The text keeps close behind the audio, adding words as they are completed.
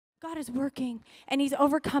God is working and he's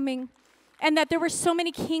overcoming. And that there were so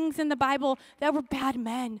many kings in the Bible that were bad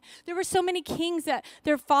men. There were so many kings that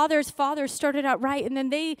their fathers started out right, and then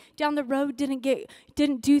they down the road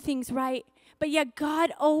didn't do things right. But yet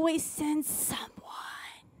God always sends someone.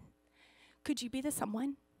 Could you be the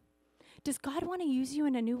someone? Does God want to use you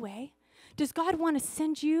in a new way? Does God want to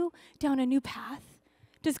send you down a new path?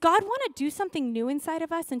 Does God want to do something new inside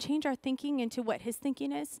of us and change our thinking into what his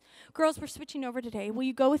thinking is? Girls, we're switching over today. Will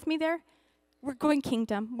you go with me there? We're going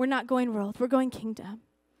kingdom. We're not going world. We're going kingdom.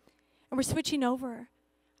 And we're switching over.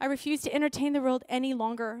 I refuse to entertain the world any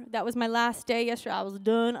longer. That was my last day yesterday. I was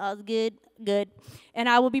done. I was good. And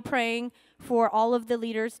I will be praying for all of the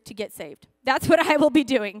leaders to get saved. That's what I will be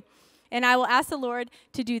doing. And I will ask the Lord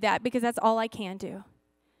to do that because that's all I can do.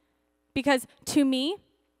 Because to me,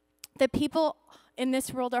 the people in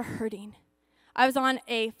this world are hurting. I was on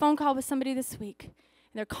a phone call with somebody this week, and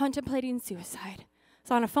they're contemplating suicide. I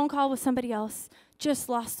was on a phone call with somebody else, just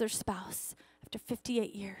lost their spouse after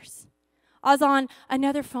 58 years. I was on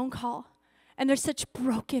another phone call, and there's such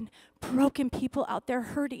broken people out there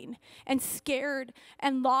hurting and scared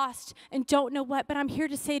and lost and don't know what. But I'm here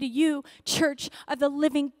to say to you, Church of the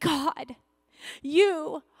Living God,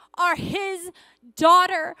 you are his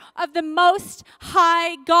daughter of the Most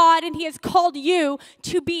High God, and he has called you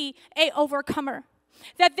to be an overcomer.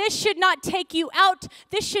 That this should not take you out.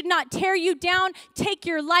 This should not tear you down, take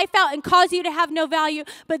your life out, and cause you to have no value.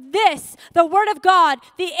 But this, the Word of God,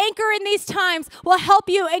 the anchor in these times, will help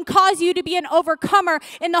you and cause you to be an overcomer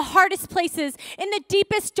in the hardest places, in the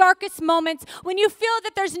deepest, darkest moments. When you feel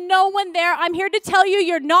that there's no one there, I'm here to tell you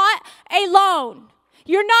you're not alone.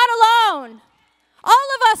 You're not alone. All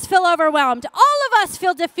of us feel overwhelmed. All of us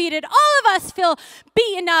feel defeated. All of us feel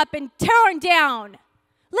beaten up and torn down.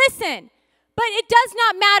 Listen. But it does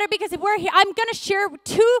not matter because we're here. I'm going to share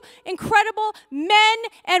two incredible men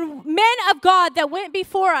of God that went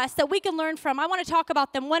before us that we can learn from. I want to talk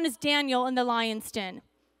about them. One is Daniel in the lion's den.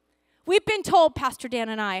 We've been told, Pastor Dan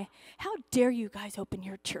and I, how dare you guys open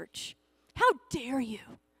your church? How dare you?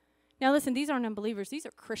 Now listen, these aren't unbelievers. These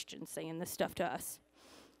are Christians saying this stuff to us.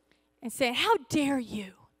 And saying, how dare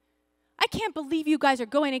you? I can't believe you guys are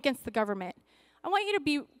going against the government. I want you to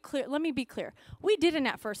be clear. Let me be clear. We didn't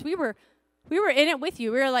at first. We were in it with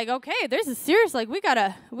you. We were like, okay, this is serious. Like, we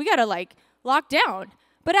gotta like lock down.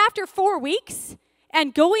 But after 4 weeks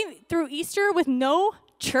and going through Easter with no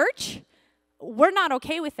church, we're not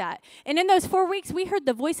okay with that. And in those 4 weeks, we heard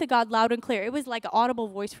the voice of God loud and clear. It was like an audible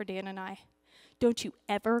voice for Dan and I. Don't you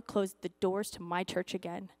ever close the doors to my church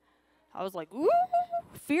again. I was like, ooh,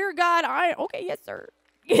 fear God. Okay, yes, sir.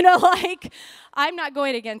 You know, like, I'm not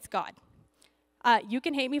going against God. You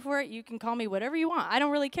can hate me for it. You can call me whatever you want. I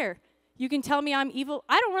don't really care. You can tell me I'm evil.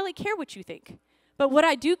 I don't really care what you think. But what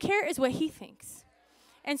I do care is what he thinks.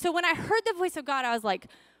 And so when I heard the voice of God, I was like,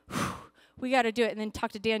 we got to do it. And then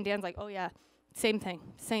talk to Dan. Dan's like, oh, yeah, same thing.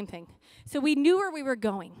 So we knew where we were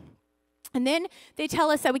going. And then they tell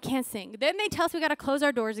us that we can't sing. Then they tell us we got to close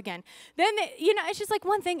our doors again. Then, it's just like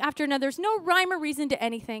one thing after another. There's no rhyme or reason to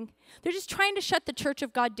anything. They're just trying to shut the church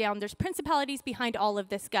of God down. There's principalities behind all of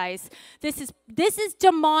this, guys. This is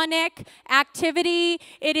demonic activity.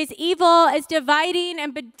 It is evil. It's dividing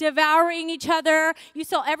and devouring each other. You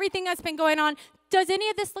saw everything that's been going on. Does any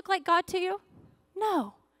of this look like God to you?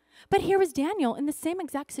 No. But here was Daniel in the same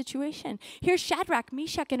exact situation. Here's Shadrach,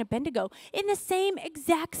 Meshach, and Abednego in the same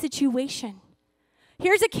exact situation.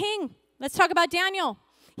 Here's a king. Let's talk about Daniel.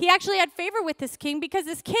 He actually had favor with this king because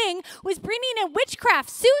this king was bringing in witchcraft,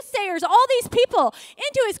 soothsayers, all these people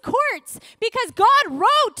into his courts because God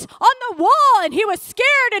wrote on the wall and he was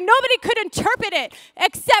scared and nobody could interpret it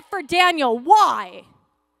except for Daniel. Why?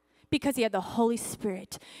 Because he had the Holy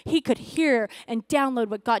Spirit. He could hear and download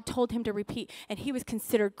what God told him to repeat, and he was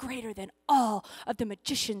considered greater than all of the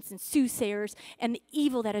magicians and soothsayers and the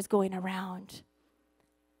evil that is going around.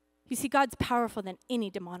 You see, God's powerful than any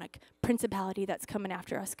demonic principality that's coming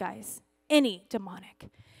after us, guys. Any demonic.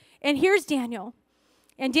 And here's Daniel.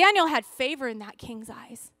 And Daniel had favor in that king's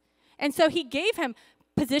eyes. And so he gave him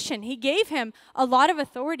position. He gave him a lot of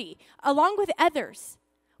authority, along with others.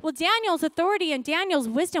 Well, Daniel's authority and Daniel's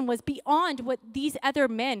wisdom was beyond what these other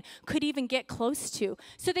men could even get close to.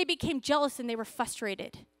 So they became jealous and they were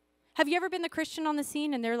frustrated. Have you ever been the Christian on the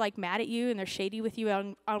scene and they're like mad at you and they're shady with you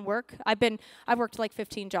on work? I've worked like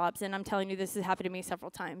 15 jobs and I'm telling you this has happened to me several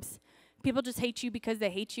times. People just hate you because they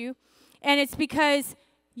hate you. And it's because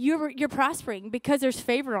you're prospering, because there's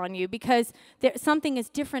favor on you, because something is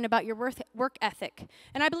different about your work ethic.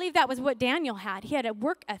 And I believe that was what Daniel had. He had a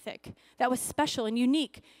work ethic that was special and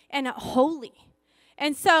unique and holy.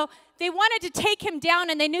 And so they wanted to take him down,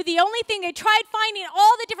 and they knew the only thing, they tried finding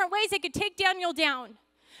all the different ways they could take Daniel down.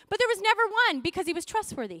 But there was never one, because he was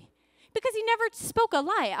trustworthy. Because he never spoke a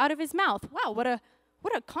lie out of his mouth. Wow, what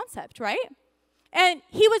a concept, right? And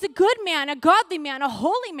he was a good man, a godly man, a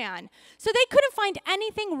holy man. So they couldn't find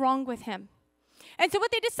anything wrong with him. And so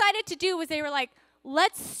what they decided to do was they were like,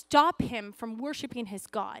 let's stop him from worshiping his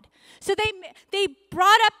God. So they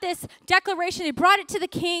brought up this declaration. They brought it to the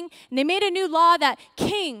king, and they made a new law that,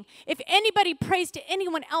 king, if anybody prays to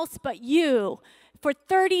anyone else but you for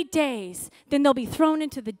 30 days, then they'll be thrown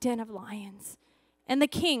into the den of lions. And the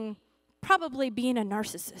king, probably being a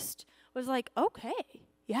narcissist, was like, okay,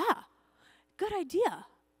 yeah, good idea.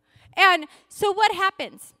 And so what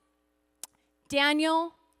happens?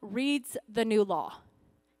 Daniel reads the new law.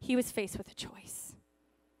 He was faced with a choice.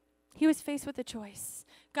 He was faced with a choice.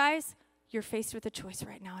 Guys, you're faced with a choice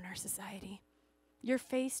right now in our society. You're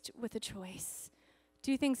faced with a choice.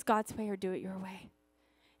 Do things God's way or do it your way.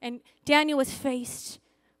 And Daniel was faced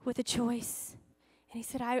with a choice. And he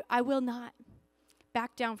said, I will not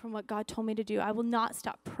back down from what God told me to do. I will not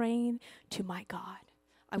stop praying to my God.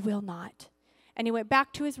 I will not. And he went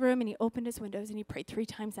back to his room and he opened his windows and he prayed 3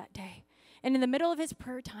 times that day. And in the middle of his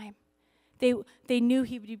prayer time, they knew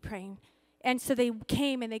he would be praying. And so they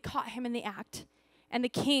came and they caught him in the act. And the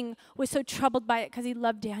king was so troubled by it because he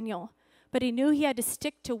loved Daniel. But he knew he had to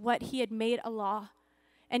stick to what he had made a law.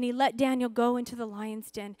 And he let Daniel go into the lion's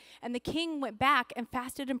den. And the king went back and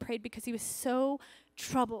fasted and prayed because he was so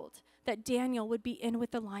troubled that Daniel would be in with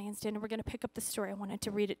the lion's den. And we're going to pick up the story. I wanted to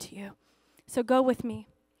read it to you. So go with me.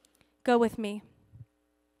 Go with me.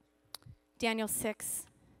 Daniel 6.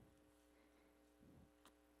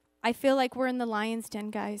 I feel like we're in the lion's den,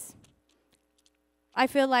 guys. I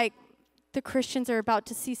feel like the Christians are about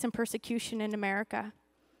to see some persecution in America.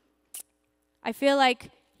 I feel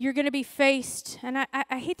like you're going to be faced, and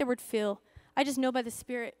I hate the word feel. I just know by the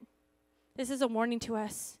Spirit. This is a warning to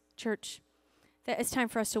us, church, that it's time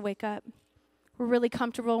for us to wake up. We're really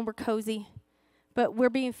comfortable and we're cozy, but we're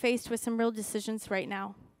being faced with some real decisions right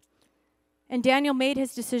now. And Daniel made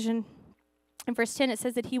his decision. In verse 10, it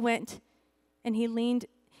says that he went and he leaned.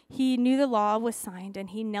 He knew the law was signed, and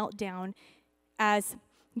he knelt down as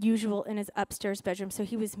usual in his upstairs bedroom. So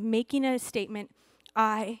he was making a statement,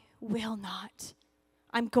 I will not.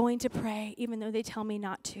 I'm going to pray even though they tell me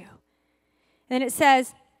not to. And then it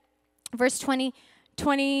says, verse 20,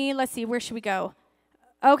 let's see, where should we go?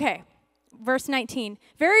 Okay, verse 19.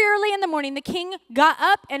 Very early in the morning, the king got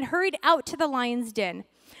up and hurried out to the lion's den.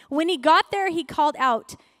 When he got there, he called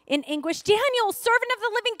out in anguish, Daniel, servant of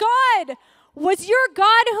the living God, was your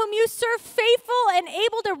God whom you serve faithful and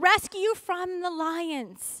able to rescue you from the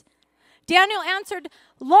lions? Daniel answered,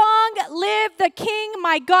 long live the king,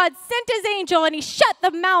 my God sent his angel, and he shut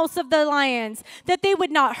the mouths of the lions, that they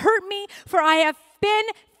would not hurt me, for I have been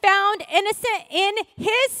found innocent in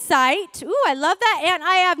his sight. Ooh, I love that. And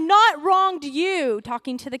I have not wronged you,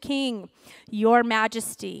 talking to the king, your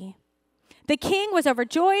majesty. The king was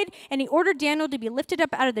overjoyed, and he ordered Daniel to be lifted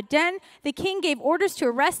up out of the den. The king gave orders to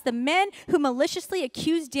arrest the men who maliciously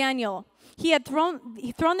accused Daniel. He had thrown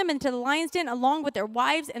them into the lion's den along with their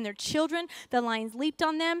wives and their children. The lions leaped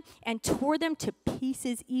on them and tore them to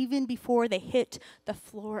pieces even before they hit the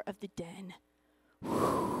floor of the den.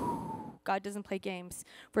 Whew. God doesn't play games.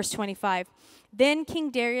 Verse 25. Then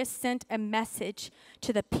King Darius sent a message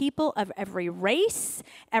to the people of every race,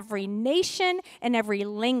 every nation, and every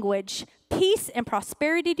language. Peace and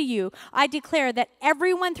prosperity to you. I declare that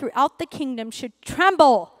everyone throughout the kingdom should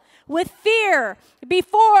tremble with fear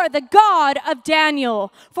before the God of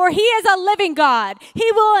Daniel. For he is a living God. He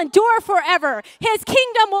will endure forever. His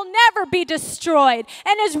kingdom will never be destroyed,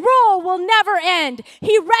 and his rule will never end.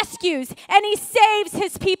 He rescues and he saves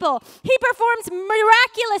his people. He performs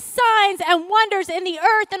miraculous signs and wonders in the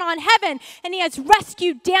earth and on heaven, and he has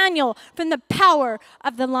rescued Daniel from the power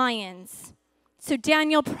of the lions. So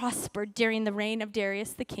Daniel prospered during the reign of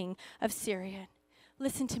Darius, the king of Syria.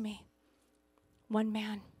 Listen to me. One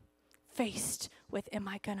man faced with, am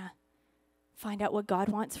I going to find out what God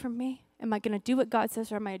wants from me? Am I going to do what God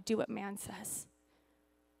says, or am I going to do what man says?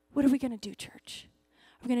 What are we going to do, church?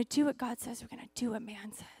 Are we going to do what God says, or are we going to do what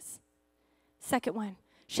man says? Second one,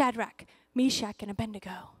 Shadrach, Meshach, and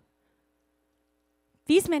Abednego.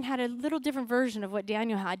 These men had a little different version of what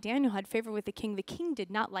Daniel had. Daniel had favor with the king. The king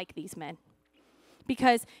did not like these men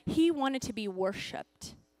because he wanted to be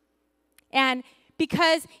worshipped. And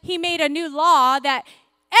because he made a new law that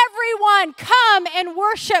everyone come and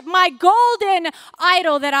worship my golden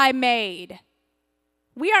idol that I made.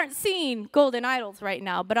 We aren't seeing golden idols right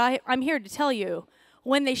now, but I'm here to tell you,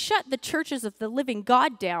 when they shut the churches of the living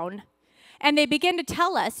God down And they begin to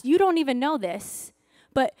tell us, you don't even know this,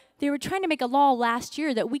 but they were trying to make a law last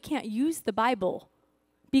year that we can't use the Bible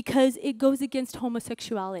because it goes against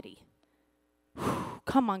homosexuality. Whew,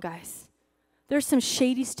 come on, guys. There's some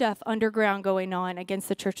shady stuff underground going on against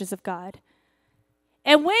the churches of God.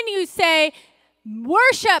 And when you say,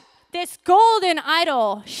 worship this golden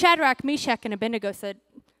idol, Shadrach, Meshach, and Abednego said,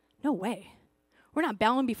 no way. We're not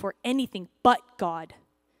bowing before anything but God.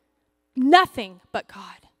 Nothing but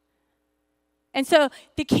God. And so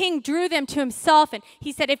the king drew them to himself, and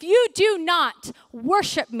he said, if you do not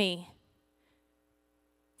worship me,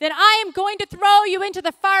 then I am going to throw you into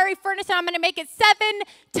the fiery furnace, and I'm going to make it 7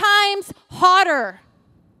 times hotter.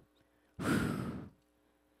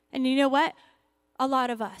 And you know what? A lot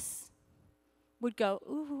of us would go,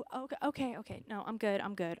 ooh, okay, no, I'm good.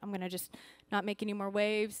 I'm going to just not make any more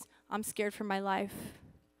waves. I'm scared for my life.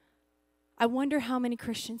 I wonder how many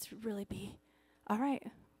Christians would really be, all right,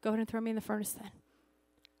 go ahead and throw me in the furnace then.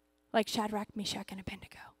 Like Shadrach, Meshach, and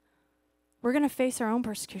Abednego. We're going to face our own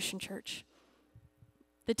persecution, church.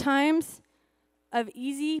 The times of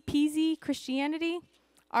easy peasy Christianity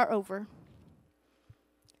are over.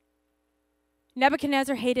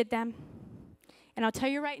 Nebuchadnezzar hated them. And I'll tell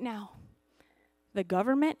you right now, the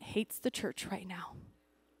government hates the church right now.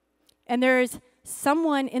 And there is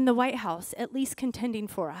someone in the White House at least contending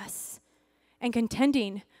for us and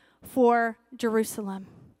contending for Jerusalem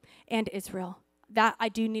and Israel. That I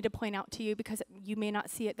do need to point out to you because you may not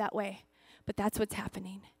see it that way, but that's what's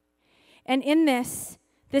happening. And in this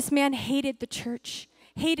man hated the church,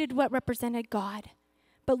 hated what represented God.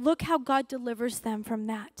 But look how God delivers them from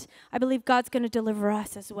that. I believe God's going to deliver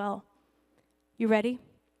us as well. You ready?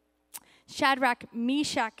 Shadrach,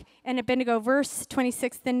 Meshach, and Abednego, verse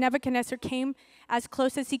 26. Then Nebuchadnezzar came as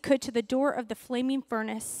close as he could to the door of the flaming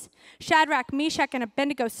furnace. Shadrach, Meshach, and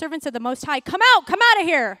Abednego, servants of the Most High, come out of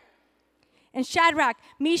here. And Shadrach,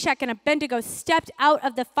 Meshach, and Abednego stepped out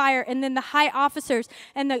of the fire, and then the high officers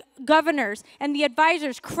and the governors and the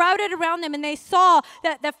advisors crowded around them, and they saw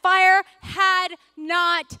that the fire had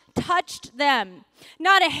not touched them.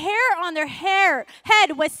 Not a hair on their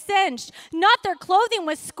head was singed. Not their clothing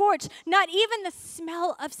was scorched. Not even the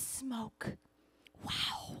smell of smoke.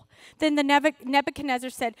 Wow. Then the Nebuchadnezzar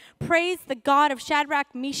said, praise the God of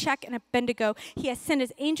Shadrach, Meshach, and Abednego. He has sent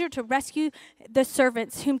his angel to rescue the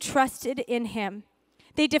servants whom trusted in him.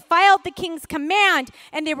 They defiled the king's command,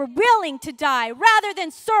 and they were willing to die rather than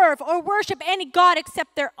serve or worship any god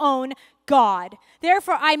except their own God.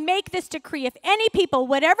 Therefore, I make this decree. If any people,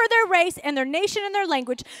 whatever their race and their nation and their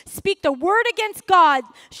language, speak the word against God,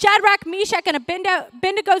 Shadrach, Meshach, and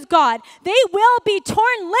Abednego's God, they will be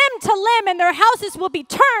torn limb to limb, and their houses will be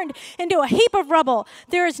turned into a heap of rubble.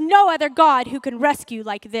 There is no other God who can rescue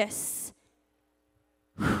like this.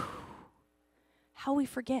 Whew. How we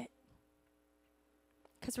forget.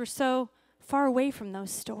 Because we're so far away from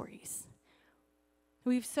those stories.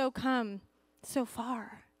 We've so come so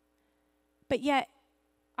far. But yet,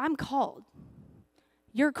 I'm called,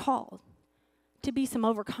 you're called to be some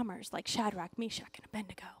overcomers like Shadrach, Meshach, and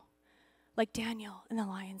Abednego, like Daniel in the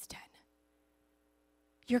lion's den.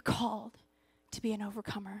 You're called to be an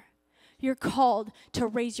overcomer. You're called to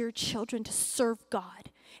raise your children to serve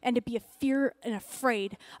God and to be fear and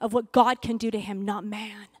afraid of what God can do to him, not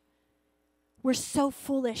man. We're so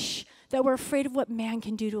foolish that we're afraid of what man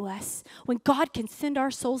can do to us. When God can send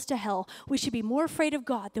our souls to hell, we should be more afraid of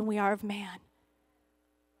God than we are of man.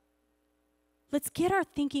 Let's get our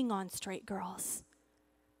thinking on straight, girls.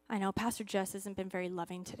 I know Pastor Jess hasn't been very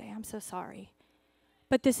loving today. I'm so sorry.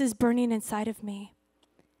 But this is burning inside of me.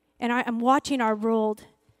 And I'm watching our world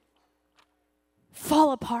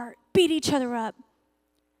fall apart, beat each other up,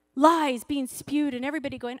 lies being spewed, and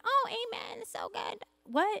everybody going, oh, amen, so good.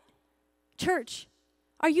 What? Church,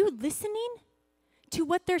 are you listening to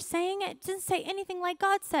what they're saying? It doesn't say anything like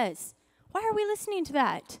God says. Why are we listening to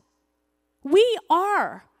that? We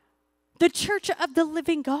are the church of the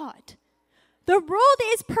living God. The world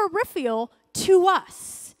is peripheral to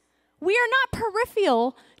us. We are not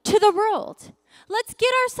peripheral to the world. Let's get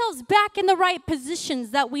ourselves back in the right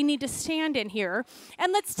positions that we need to stand in here.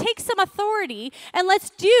 And let's take some authority and let's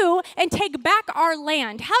do and take back our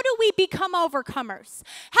land. How do we become overcomers?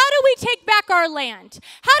 How do we take back our land?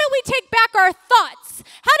 How do we take back our thoughts?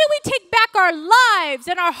 How do we take back our lives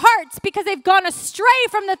and our hearts because they've gone astray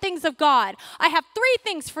from the things of God? I have 3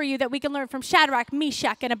 things for you that we can learn from Shadrach,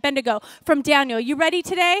 Meshach, and Abednego from Daniel. You ready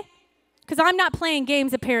today? Because I'm not playing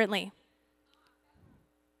games apparently.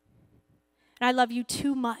 And I love you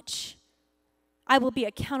too much. I will be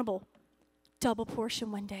accountable double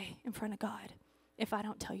portion one day in front of God if I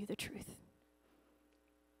don't tell you the truth.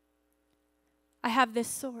 I have this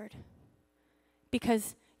sword.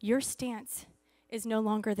 Because your stance is no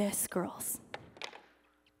longer this, girls.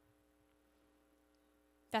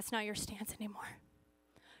 That's not your stance anymore.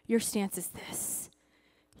 Your stance is this.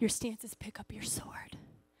 Your stance is pick up your sword.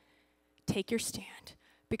 Take your stand,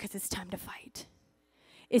 because it's time to fight.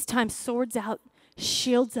 It's time, swords out,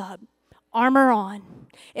 shields up, armor on.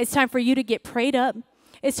 It's time for you to get prayed up.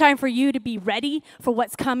 It's time for you to be ready for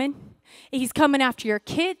what's coming. He's coming after your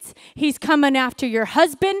kids. He's coming after your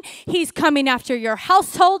husband. He's coming after your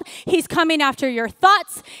household. He's coming after your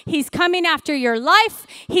thoughts. He's coming after your life.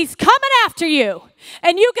 He's coming after you.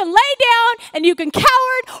 And you can lay down and you can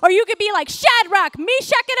coward, or you can be like Shadrach,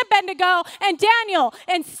 Meshach, and Abednego, and Daniel,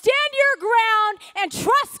 and stand your ground and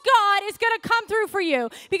trust God is going to come through for you.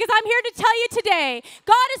 Because I'm here to tell you today,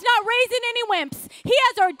 God is not raising any wimps. He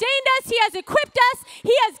has ordained us. He has equipped us.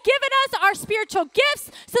 He has given us our spiritual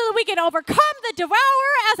gifts so that we can overcome the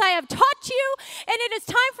devourer, as I have taught you. And it is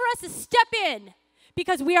time for us to step in,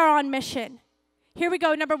 because we are on mission. Here we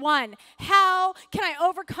go. Number 1, how can I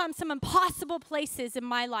overcome some impossible places in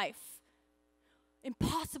my life?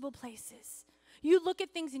 Impossible places. You look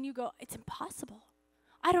at things and you go, it's impossible.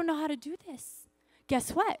 I don't know how to do this.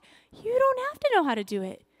 Guess what? You don't have to know how to do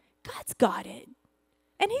it. God's got it.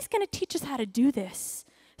 And he's going to teach us how to do this.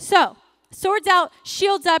 So, swords out,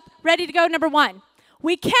 shields up, ready to go. Number 1,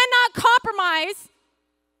 we cannot compromise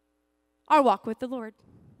our walk with the Lord.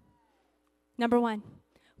 Number 1,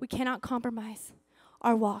 we cannot compromise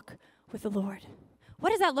our walk with the Lord. What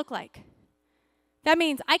does that look like? That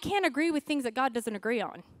means I can't agree with things that God doesn't agree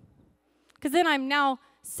on. Because then I'm now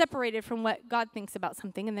separated from what God thinks about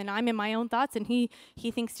something, and then I'm in my own thoughts, and he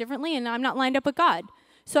thinks differently, and I'm not lined up with God.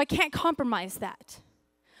 So I can't compromise that.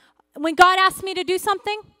 When God asks me to do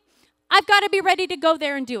something, I've got to be ready to go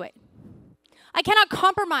there and do it. I cannot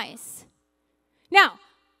compromise. Now,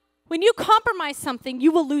 when you compromise something,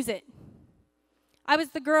 you will lose it. I was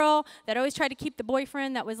the girl that always tried to keep the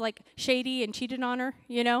boyfriend that was like shady and cheated on her,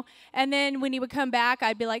 you know. And then when he would come back,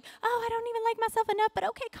 I'd be like, oh, I don't even like myself enough, but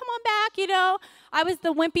okay, come on back, you know. I was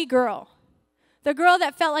the wimpy girl. The girl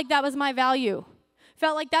that felt like that was my value.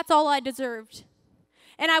 Felt like that's all I deserved.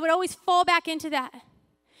 And I would always fall back into that.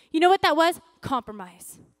 You know what that was?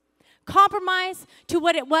 Compromise. Compromise to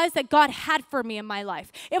what it was that God had for me in my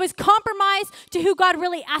life. It was compromise to who God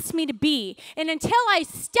really asked me to be. And until I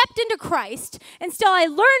stepped into Christ, until I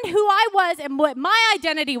learned who I was and what my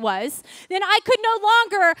identity was, then I could no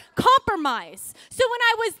longer compromise. So when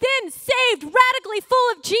I was then saved, radically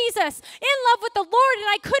full of Jesus, in love with the Lord, and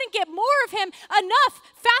I couldn't get more of him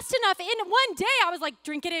fast enough, in one day I was like,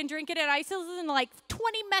 drink it in. I used to listen to like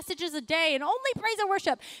 20 messages a day and only praise and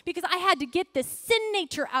worship, because I had to get the sin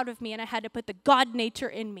nature out of me and I had to put the God nature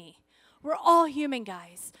in me. We're all human,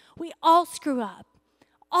 guys. We all screw up.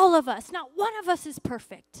 All of us. Not one of us is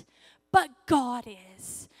perfect, but God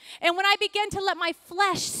is. And when I began to let my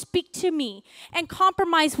flesh speak to me and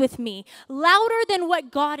compromise with me louder than what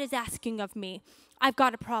God is asking of me, I've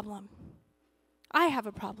got a problem. I have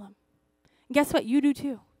a problem. And guess what? You do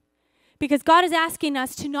too. Because God is asking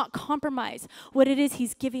us to not compromise what it is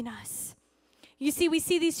he's giving us. You see, we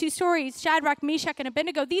see these two stories, Shadrach, Meshach, and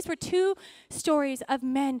Abednego. These were two stories of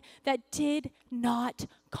men that did not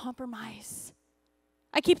compromise.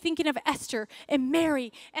 I keep thinking of Esther and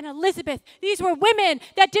Mary and Elizabeth. These were women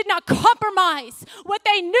that did not compromise what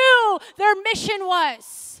they knew their mission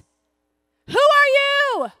was. Who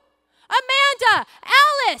are you? Amanda,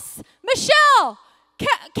 Alice, Michelle,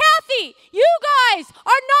 Kathy, you guys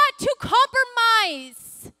are not to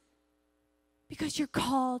compromise. Because you're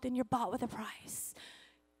called and you're bought with a price.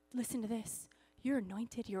 Listen to this. You're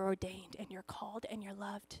anointed, you're ordained, and you're called, and you're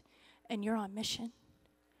loved, and you're on mission.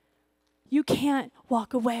 You can't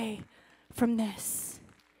walk away from this.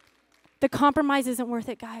 The compromise isn't worth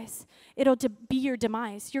it, guys. It'll be your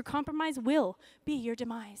demise. Your compromise will be your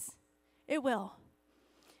demise. It will.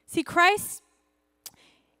 See, Christ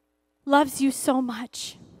loves you so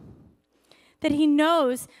much that he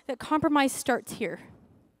knows that compromise starts here.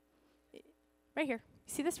 Right here.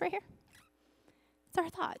 See this right here? It's our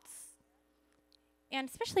thoughts. And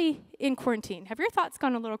especially in quarantine. Have your thoughts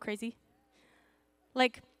gone a little crazy?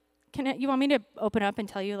 Like, you want me to open up and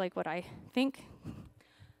tell you, like, what I think?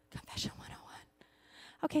 Confession 101.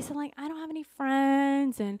 Okay, so, like, I don't have any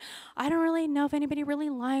friends, and I don't really know if anybody really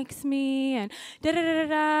likes me, and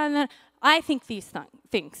da-da-da-da-da. And then I think these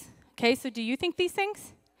things. Okay, so do you think these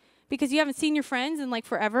things? Because you haven't seen your friends in, like,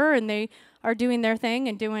 forever, and they are doing their thing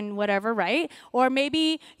and doing whatever, right? Or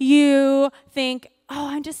maybe you think, oh,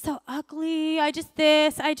 I'm just so ugly. I just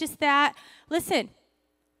this, I just that. Listen,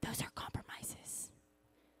 those are compromises.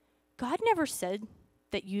 God never said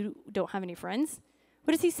that you don't have any friends.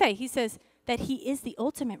 What does he say? He says, that he is the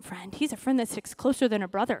ultimate friend. He's a friend that sticks closer than a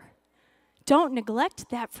brother. Don't neglect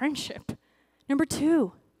that friendship. Number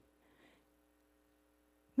 2,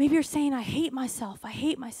 maybe you're saying, I hate myself.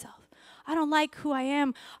 I don't like who I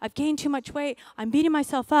am. I've gained too much weight. I'm beating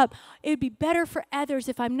myself up. It would be better for others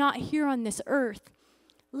if I'm not here on this earth.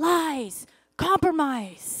 Lies,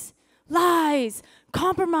 compromise. Lies,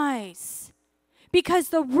 compromise. Because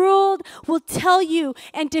the world will tell you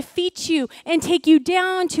and defeat you and take you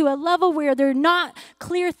down to a level where there's not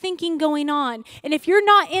clear thinking going on. And if you're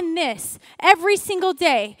not in this every single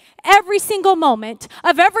day, every single moment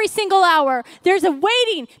of every single hour, there's an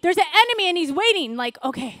enemy and he's waiting like,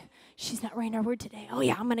 okay, she's not writing her word today. Oh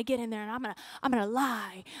yeah, I'm going to get in there and I'm going to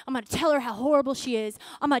lie. I'm going to tell her how horrible she is.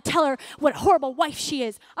 I'm going to tell her what a horrible wife she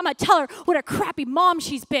is. I'm going to tell her what a crappy mom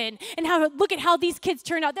she's been and look at how these kids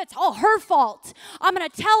turned out. That's all her fault. I'm going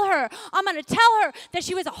to tell her that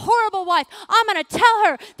she was a horrible wife. I'm going to tell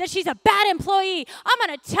her that she's a bad employee. I'm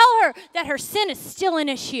going to tell her that her sin is still an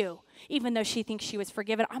issue. Even though she thinks she was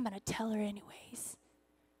forgiven, I'm going to tell her anyways.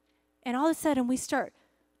 And all of a sudden we start,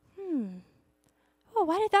 oh,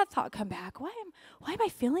 why did that thought come back? Why am I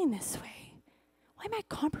feeling this way? Why am I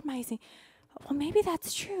compromising? Well, maybe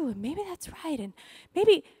that's true, and maybe that's right, and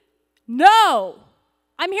maybe, no.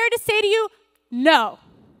 I'm here to say to you, no.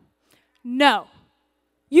 No.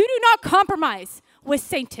 You do not compromise with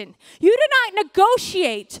Satan. You do not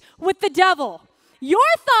negotiate with the devil. Your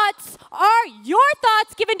thoughts are your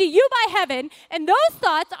thoughts given to you by heaven, and those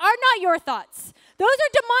thoughts are not your thoughts. Those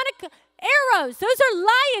are demonic arrows. Those are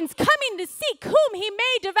lions coming to seek whom he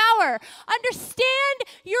may devour. Understand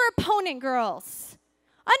your opponent, girls.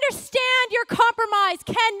 Understand your compromise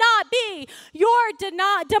cannot be your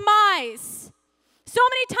demise. So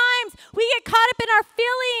many times we get caught up in our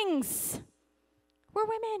feelings. We're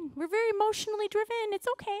women. We're very emotionally driven. It's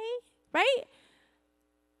okay, right?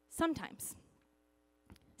 Sometimes.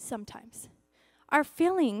 Our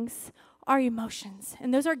feelings are emotions,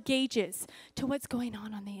 and those are gauges to what's going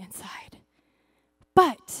on the inside.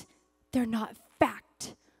 But they're not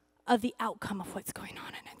fact of the outcome of what's going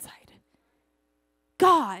on inside.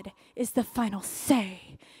 God is the final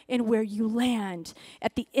say in where you land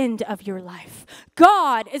at the end of your life.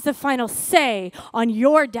 God is the final say on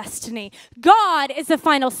your destiny. God is the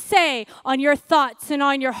final say on your thoughts and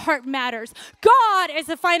on your heart matters. God is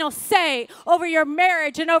the final say over your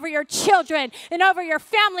marriage and over your children and over your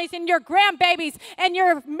families and your grandbabies and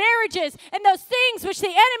your marriages and those things which the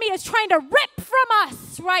enemy is trying to rip from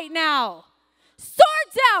us right now.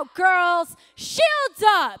 Swords out, girls. Shields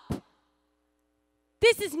up.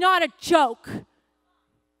 This is not a joke.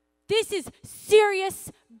 This is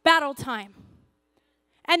serious battle time.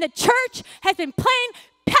 And the church has been playing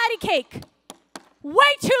patty cake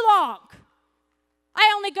way too long.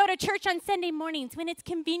 I only go to church on Sunday mornings when it's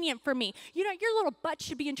convenient for me. You know, your little butt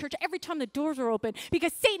should be in church every time the doors are open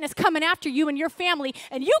because Satan is coming after you and your family,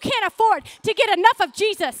 and you can't afford to get enough of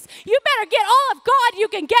Jesus. You better get all of God you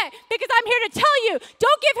can get, because I'm here to tell you,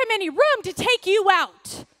 don't give him any room to take you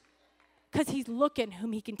out, because he's looking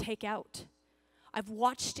whom he can take out. I've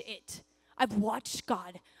watched it. I've watched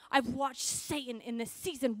God. I've watched Satan in this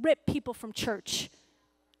season rip people from church.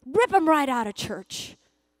 Rip them right out of church.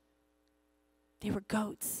 They were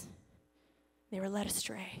goats. They were led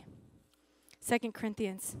astray. 2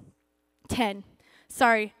 Corinthians 10.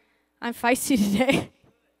 Sorry, I'm feisty today.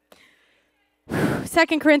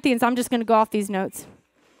 2 Corinthians, I'm just going to go off these notes.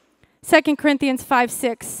 2 Corinthians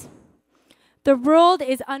 5:6. The world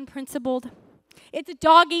is unprincipled. It's a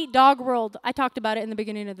dog-eat-dog world. I talked about it in the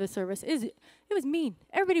beginning of the service. It was mean.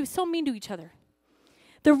 Everybody was so mean to each other.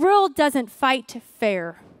 The world doesn't fight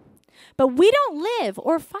fair. But we don't live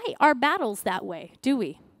or fight our battles that way, do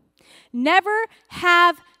we? Never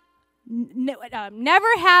have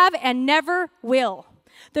and never will.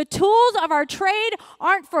 The tools of our trade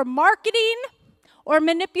aren't for marketing or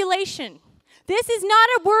manipulation. This is not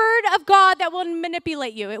a word of God that will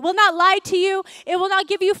manipulate you. It will not lie to you. It will not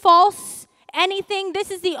give you false anything.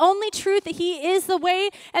 This is the only truth. He is the way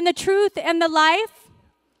and the truth and the life.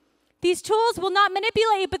 These tools will not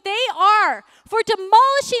manipulate you, but they are for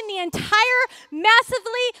demolishing the entire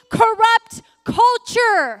massively corrupt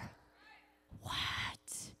culture.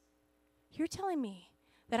 What? You're telling me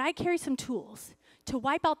that I carry some tools to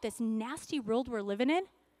wipe out this nasty world we're living in?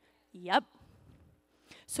 Yep.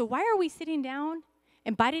 So why are we sitting down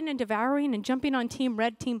and biting and devouring and jumping on team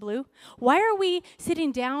red, team blue? Why are we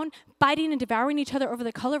sitting down, biting and devouring each other over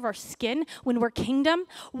the color of our skin when we're kingdom?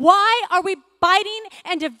 Why are we biting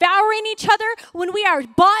and devouring each other when we are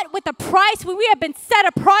bought with a price, when we have been set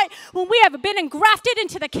apart, when we have been engrafted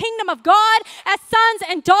into the kingdom of God as sons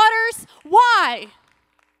and daughters? Why?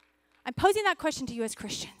 I'm posing that question to you as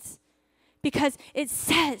Christians because it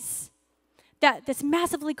says that this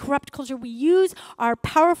massively corrupt culture, we use our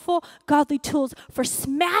powerful, godly tools for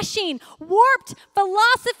smashing warped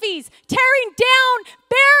philosophies, tearing down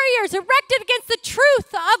barriers erected against the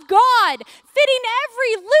truth of God, fitting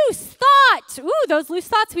every loose thought. Ooh, those loose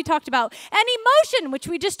thoughts we talked about. And emotion, which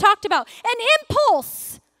we just talked about. And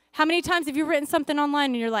impulse. How many times have you written something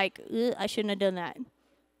online and you're like, I shouldn't have done that?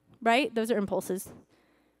 Right? Those are impulses.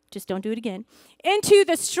 Just don't do it again. Into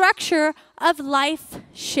the structure of life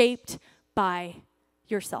shaped by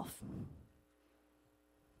yourself.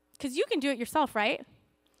 Because you can do it yourself, right?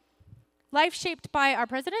 Life shaped by our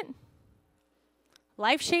president?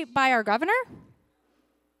 Life shaped by our governor?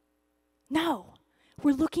 No.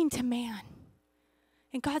 We're looking to man.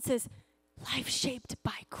 And God says, life shaped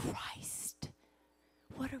by Christ.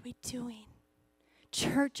 What are we doing?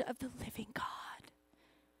 Church of the living God.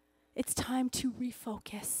 It's time to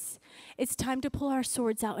refocus. It's time to pull our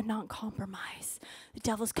swords out and not compromise. The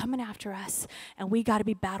devil's coming after us, and we got to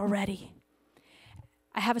be battle ready.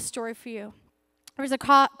 I have a story for you. There was a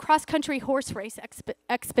cross-country horse race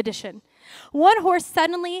expedition. One horse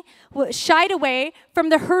suddenly shied away from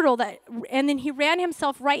the hurdle, and then he ran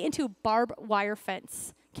himself right into a barbed wire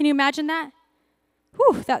fence. Can you imagine that?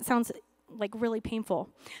 Whew, that sounds like really painful.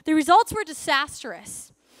 The results were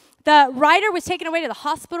disastrous. The rider was taken away to the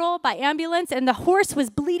hospital by ambulance, and the horse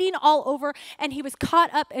was bleeding all over, and he was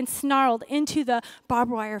caught up and snarled into the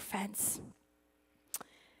barbed wire fence.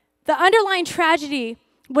 The underlying tragedy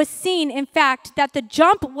was seen, in fact, that the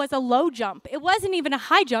jump was a low jump. It wasn't even a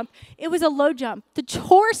high jump. It was a low jump. The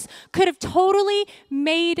horse could have totally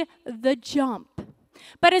made the jump.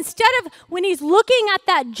 But instead of, when he's looking at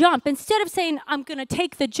that jump, instead of saying, I'm going to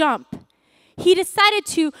take the jump, he decided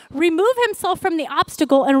to remove himself from the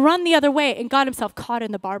obstacle and run the other way and got himself caught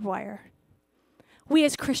in the barbed wire. We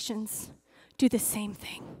as Christians do the same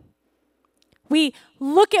thing. We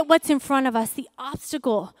look at what's in front of us, the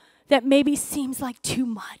obstacle that maybe seems like too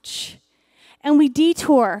much, and we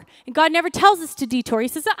detour. And God never tells us to detour. He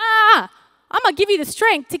says, I'm going to give you the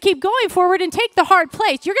strength to keep going forward and take the hard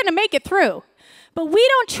place. You're going to make it through. But we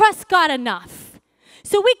don't trust God enough.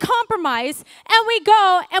 So we compromise, and we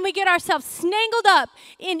go, and we get ourselves snangled up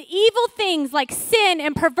in evil things like sin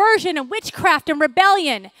and perversion and witchcraft and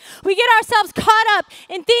rebellion. We get ourselves caught up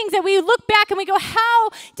in things that we look back and we go, how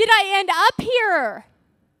did I end up here?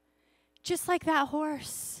 Just like that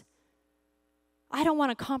horse. I don't want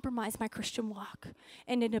to compromise my Christian walk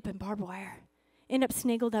and end up in barbed wire, end up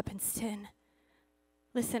snaggled up in sin.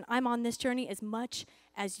 Listen, I'm on this journey as much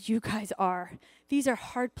as you guys are. These are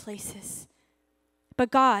hard places. But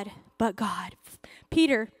God,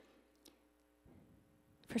 Peter,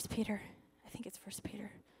 1 Peter, I think it's 1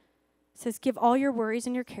 Peter, says, give all your worries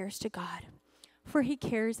and your cares to God, for he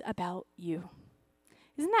cares about you.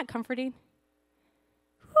 Isn't that comforting?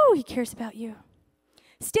 Woo, he cares about you.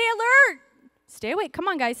 Stay alert. Stay awake. Come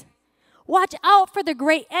on, guys. Watch out for the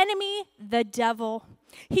great enemy, the devil.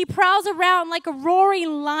 He prowls around like a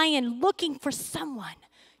roaring lion looking for someone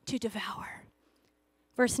to devour.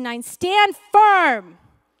 Verse 9, stand firm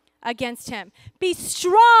against him. Be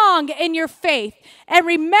strong in your faith. And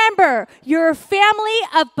remember, you're a family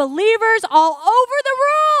of believers all over the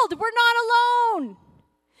world. We're not alone.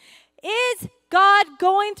 Is God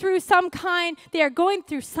going through they are going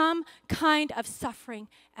through some kind of suffering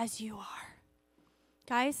as you are.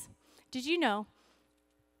 Guys, did you know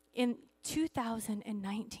in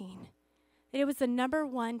 2019 that it was the number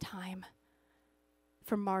one time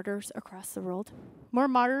for martyrs across the world? More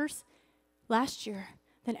martyrs last year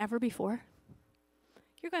than ever before.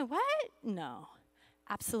 You're going, what? No,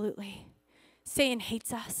 absolutely. Satan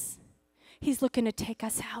hates us. He's looking to take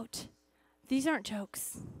us out. These aren't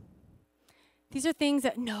jokes. These are things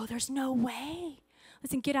that, no, there's no way.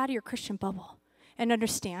 Listen, get out of your Christian bubble and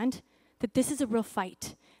understand that this is a real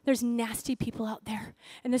fight. There's nasty people out there,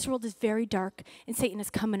 and this world is very dark, and Satan is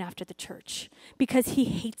coming after the church because he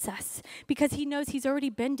hates us, because he knows he's already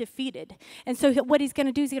been defeated. And so what he's going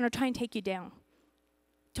to do is he's going to try and take you down.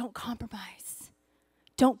 Don't compromise.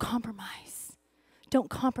 Don't compromise. Don't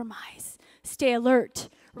compromise. Stay alert.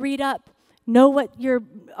 Read up. Know what your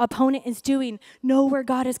opponent is doing. Know where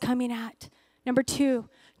God is coming at. Number 2,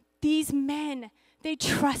 these men, they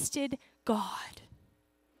trusted God.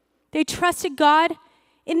 They trusted God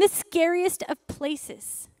in the scariest of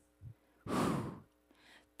places.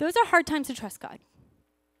 Those are hard times to trust God.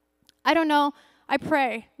 I don't know. I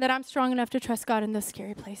pray that I'm strong enough to trust God in those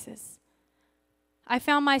scary places. I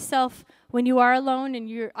found myself when you are alone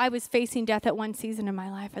and I was facing death at one season in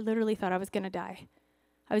my life. I literally thought I was going to die.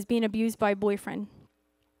 I was being abused by a boyfriend,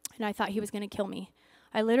 and I thought he was going to kill me.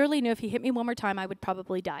 I literally knew if he hit me one more time, I would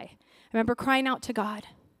probably die. I remember crying out to God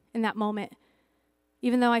in that moment,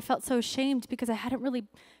 even though I felt so ashamed because I hadn't really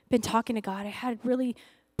been talking to God. I had really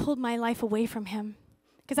pulled my life away from him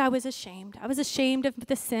because I was ashamed. I was ashamed of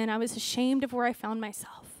the sin. I was ashamed of where I found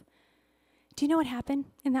myself. Do you know what happened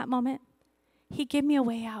in that moment? He gave me a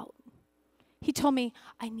way out. He told me,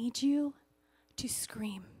 I need you to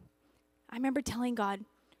scream. I remember telling God,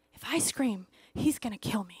 if I scream, he's going to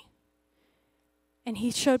kill me. And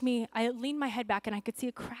he showed me, I leaned my head back and I could see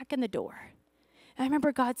a crack in the door. And I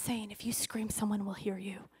remember God saying, if you scream, someone will hear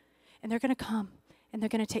you. And they're going to come and they're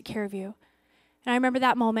going to take care of you. And I remember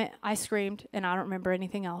that moment, I screamed, and I don't remember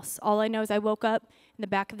anything else. All I know is I woke up in the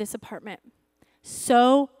back of this apartment,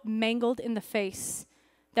 so mangled in the face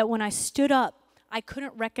that when I stood up, I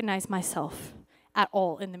couldn't recognize myself at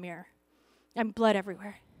all in the mirror. And blood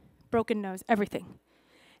everywhere, broken nose, everything.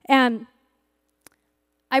 And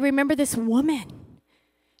I remember this woman.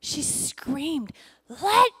 She screamed,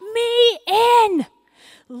 let me in.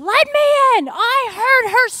 Let me in. I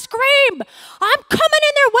heard her scream. I'm coming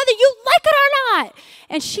in there whether you like it or not.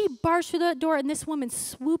 And she barged through the door, and this woman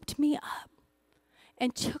swooped me up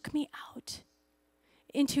and took me out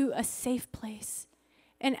into a safe place.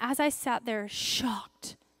 And as I sat there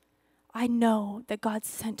shocked, I know that God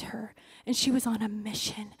sent her, and she was on a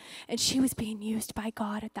mission, and she was being used by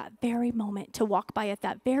God at that very moment to walk by at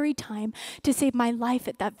that very time to save my life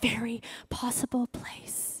at that very possible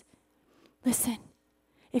place. Listen,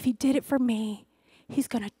 if he did it for me, he's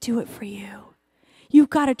going to do it for you. You've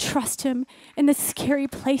got to trust him in the scary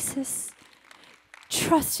places.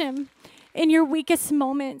 Trust him in your weakest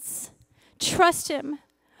moments. Trust him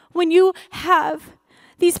when you have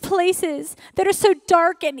these places that are so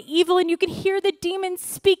dark and evil, and you can hear the demons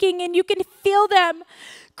speaking and you can feel them.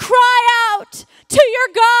 Cry out to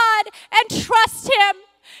your God and trust him,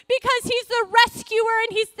 because he's the rescuer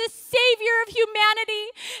and he's the savior of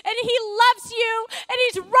humanity, and he loves you and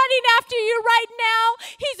he's running after you right now.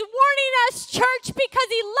 He's warning us, church, because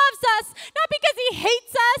he loves us, not because he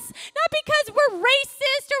hates us, not because we're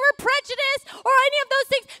racist or we're prejudiced or any of those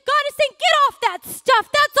things. God is saying, get off that stuff.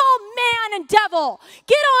 That's all man and devil.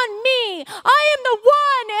 Get on me. I am the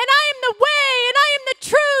one, and I am the way, and I am the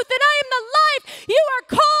truth, and I am the life. You are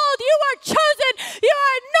called. You are chosen. You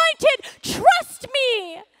are anointed. Trust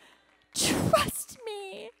me. Trust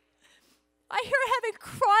me. I hear heaven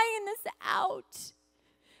crying this out.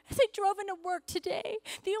 As I drove into work today,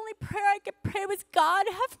 the only prayer I could pray was, God,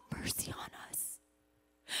 have mercy on us.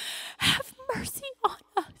 Have mercy on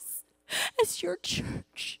us as your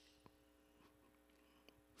church.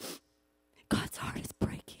 God's heart is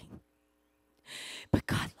breaking, but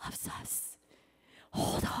God loves us.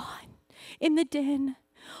 Hold on in the den.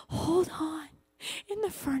 Hold on in the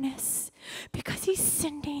furnace, because he's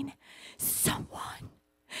sending someone.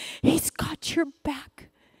 He's got your back.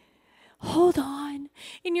 Hold on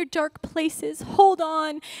in your dark places. Hold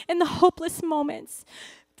on in the hopeless moments.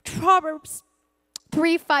 Proverbs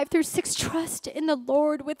 3:5-6, trust in the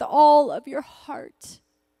Lord with all of your heart.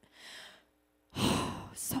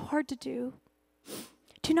 So hard to do.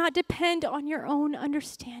 Do not depend on your own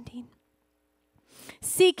understanding.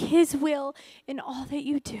 Seek his will in all that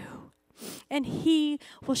you do, and he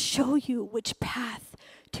will show you which path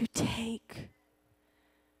to take.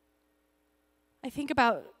 I think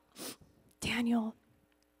about Daniel,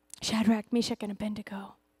 Shadrach, Meshach, and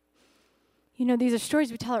Abednego. You know, these are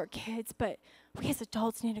stories we tell our kids, but we as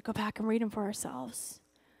adults need to go back and read them for ourselves.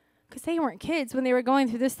 Because they weren't kids when they were going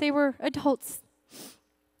through this. They were adults.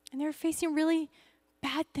 And they were facing really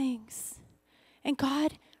bad things. And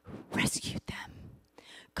God rescued them.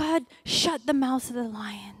 God shut the mouths of the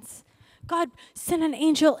lions. God sent an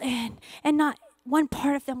angel in, and not one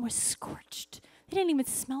part of them was scorched. They didn't even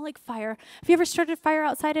smell like fire. Have you ever started a fire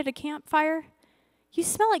outside at a campfire? You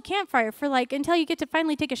smell like campfire for until you get to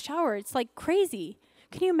finally take a shower. It's like crazy.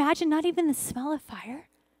 Can you imagine not even the smell of fire?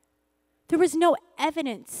 There was no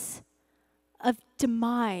evidence of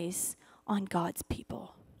demise on God's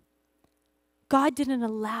people. God didn't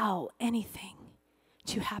allow anything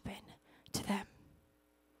to happen to them,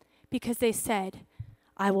 because they said,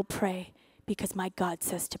 I will pray because my God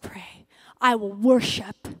says to pray. I will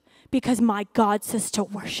worship because my God says to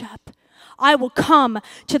worship. I will come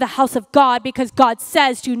to the house of God because God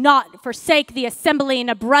says, do not forsake the assembling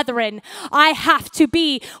of brethren. I have to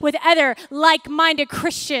be with other like-minded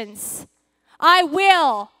Christians. I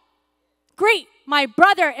will greet my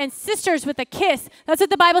brother and sisters with a kiss. That's what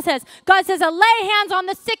the Bible says. God says, lay hands on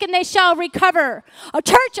the sick and they shall recover. A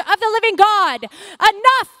church of the living God.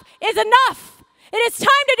 Enough is enough. It is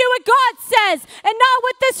time to do what God says and not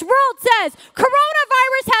what this world says.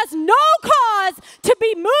 Coronavirus has no cause to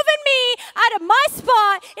be moving me out of my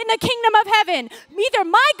spot in the kingdom of heaven. Either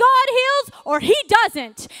my God heals or he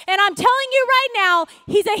doesn't. And I'm telling you right now,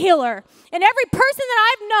 he's a healer. And every person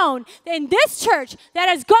that I've known in this church that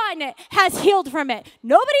has gotten it has healed from it.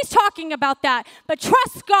 Nobody's talking about that, but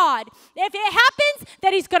trust God. If it happens,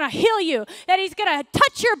 that he's going to heal you, that he's going to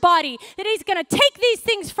touch your body, that he's going to take these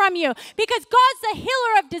things from you, because God's the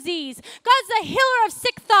healer of disease. God's the healer of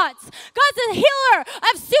sick thoughts. God's the healer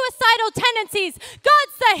of suicidal tendencies.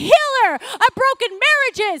 God's the healer of broken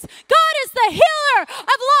marriages. God is the healer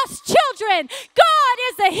of lost children. God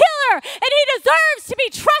is the healer, and he deserves to be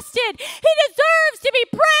trusted. He deserves to be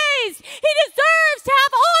praised. He deserves to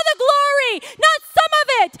have all the glory, not some of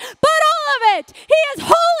it, but all of it. He is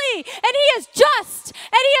holy, and he is just,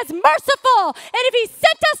 and he is merciful. And if he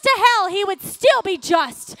sent us to hell, he would still be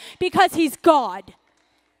just because he's God.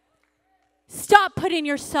 Stop putting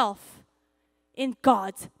yourself in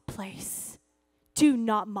God's place. Do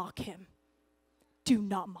not mock him. Do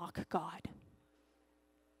not mock God.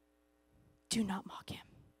 Do not mock him.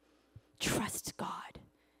 Trust God.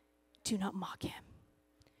 Do not mock him.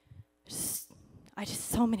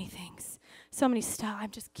 So many things. So many stuff.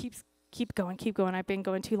 I'm just keep going. I've been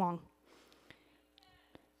going too long.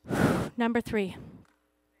 Number 3.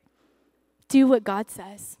 Do what God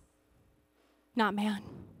says, not man.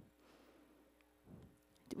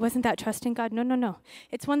 Wasn't that trusting God? No.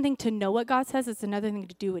 It's one thing to know what God says. It's another thing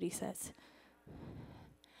to do what he says.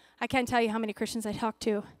 I can't tell you how many Christians I talk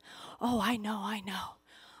to. Oh, I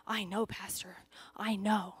know, Pastor. I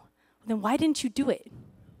know. Then why didn't you do it?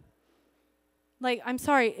 Like, I'm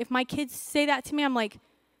sorry. If my kids say that to me, I'm like,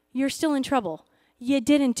 you're still in trouble. You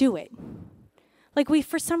didn't do it. Like, we,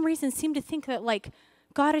 for some reason, seem to think that, like,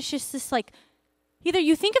 God is just this, like, either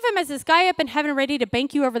you think of him as this guy up in heaven ready to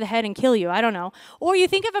bank you over the head and kill you, I don't know. Or you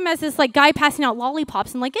think of him as this, like, guy passing out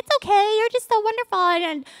lollipops and, like, it's okay, you're just so wonderful.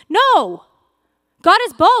 And no. God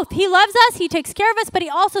is both. He loves us, he takes care of us, but he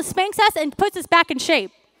also spanks us and puts us back in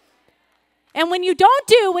shape. And when you don't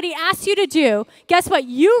do what he asks you to do, guess what?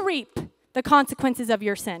 You reap the consequences of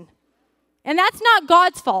your sin. And that's not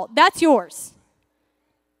God's fault. That's yours.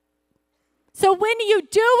 So when you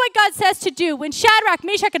do what God says to do, when Shadrach,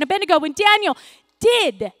 Meshach, and Abednego, when Daniel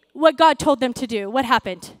did what God told them to do, what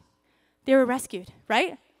happened? They were rescued,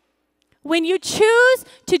 right? When you choose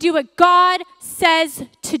to do what God says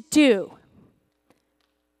to do,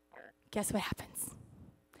 guess what happens?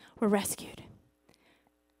 We're rescued.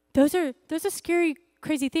 Those are scary,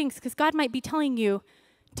 crazy things, because God might be telling you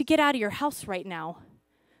to get out of your house right now.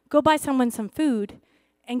 Go buy someone some food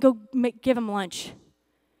and go give them lunch.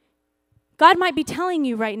 God might be telling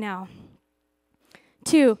you right now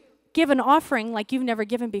to give an offering like you've never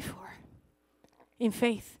given before in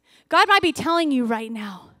faith. God might be telling you right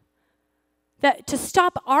now that to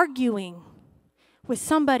stop arguing with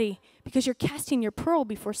somebody because you're casting your pearl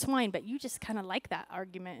before swine, but you just kind of like that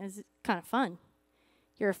argument. It's kind of fun.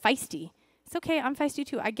 You're feisty. It's okay, I'm feisty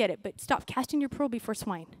too. I get it, but stop casting your pearl before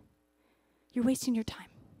swine. You're wasting your time.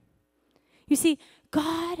 You see,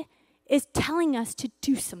 God is telling us to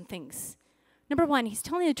do some things. Number 1, he's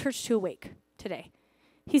telling the church to awake today.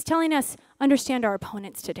 He's telling us understand our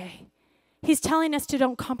opponents today. He's telling us to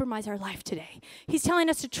don't compromise our life today. He's telling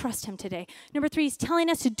us to trust him today. Number 3, he's telling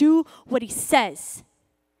us to do what he says.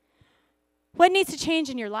 What needs to change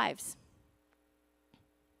in your lives?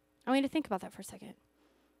 I want you to think about that for a second.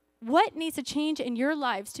 What needs to change in your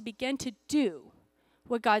lives to begin to do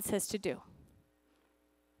what God says to do?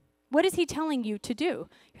 What is he telling you to do?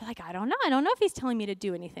 You're like, I don't know. I don't know if he's telling me to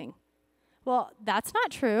do anything. Well, that's not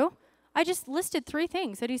true. I just listed 3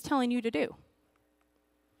 things that he's telling you to do.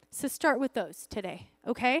 So start with those today,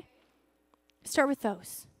 okay? Start with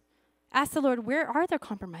those. Ask the Lord, where are there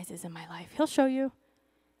compromises in my life? He'll show you.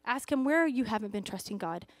 Ask him where you haven't been trusting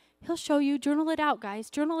God. He'll show you. Journal it out, guys.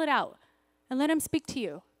 Journal it out. And let him speak to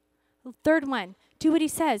you. 3rd one, do what he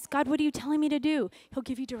says. God, what are you telling me to do? He'll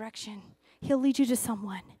give you direction. He'll lead you to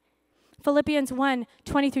someone. Philippians 1,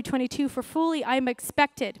 20 through 22, for fully I am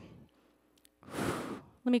expected.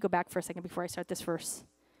 Let me go back for a second before I start this verse.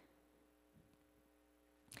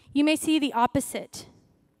 You may see the opposite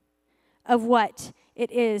of what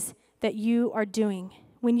it is that you are doing.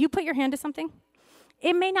 When you put your hand to something,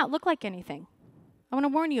 it may not look like anything. I want to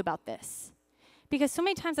warn you about this. Because so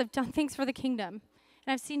many times I've done things for the kingdom,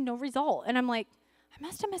 and I've seen no result. And I'm like, I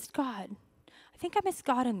must have missed God. I think I missed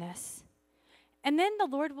God in this. And then the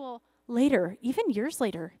Lord will later, even years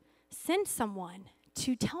later, send someone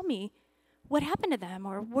to tell me what happened to them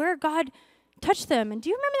or where God touch them. And do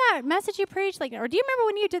you remember that message you preached? Like, or do you remember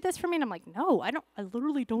when you did this for me? And I'm like, no, I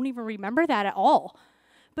literally don't even remember that at all.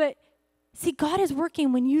 But see, God is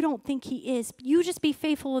working when you don't think he is. You just be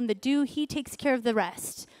faithful in the do. He takes care of the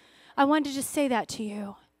rest. I wanted to just say that to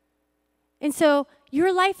you. And so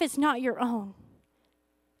your life is not your own.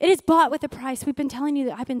 It is bought with a price. We've been telling you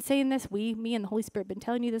that. I've been saying this. Me and the Holy Spirit have been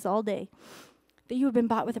telling you this all day. That you have been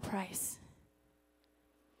bought with a price.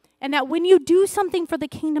 And that when you do something for the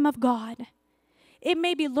kingdom of God, it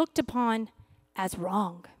may be looked upon as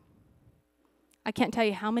wrong. I can't tell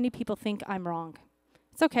you how many people think I'm wrong.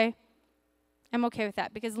 It's okay. I'm okay with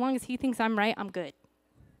that, because as long as he thinks I'm right, I'm good.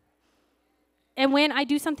 And when I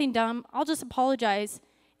do something dumb, I'll just apologize,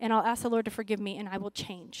 and I'll ask the Lord to forgive me, and I will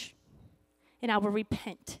change. And I will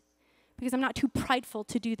repent, because I'm not too prideful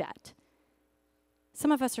to do that.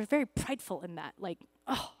 Some of us are very prideful in that, like,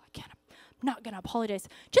 I'm not going to apologize.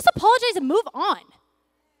 Just apologize and move on,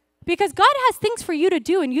 because God has things for you to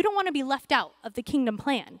do, and you don't want to be left out of the kingdom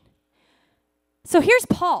plan. So here's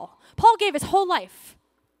Paul. Paul gave his whole life.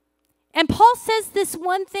 And Paul says this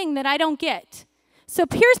one thing that I don't get. So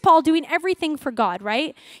here's Paul doing everything for God,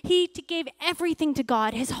 right? He gave everything to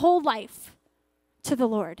God, his whole life to the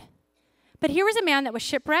Lord. But here was a man that was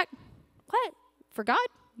shipwrecked. What? For God?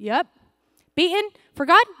 Yep. Beaten? For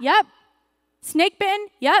God? Yep. Snake bitten?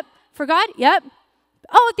 Yep. For God? Yep.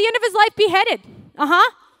 Oh, at the end of his life, beheaded.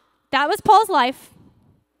 That was Paul's life.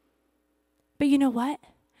 But you know what?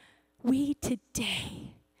 We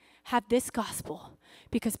today have this gospel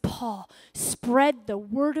because Paul spread the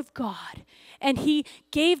word of God, and he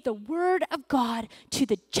gave the word of God to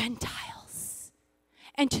the Gentiles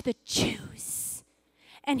and to the Jews.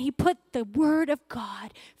 And he put the word of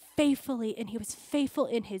God faithfully, and he was faithful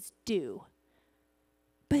in his due.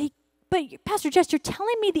 But Pastor Jess, you're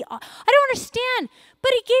telling me I don't understand,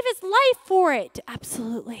 but he gave his life for it.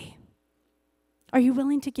 Absolutely. Are you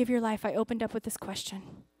willing to give your life? I opened up with this question.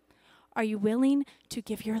 Are you willing to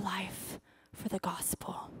give your life for the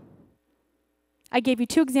gospel? I gave you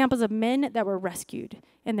 2 examples of men that were rescued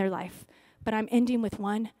in their life, but I'm ending with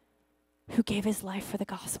one who gave his life for the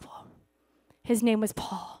gospel. His name was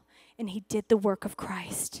Paul, and he did the work of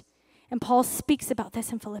Christ. And Paul speaks about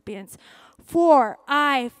this in Philippians. For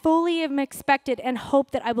I fully am expected and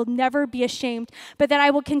hope that I will never be ashamed, but that I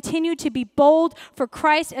will continue to be bold for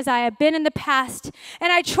Christ as I have been in the past.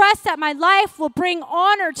 And I trust that my life will bring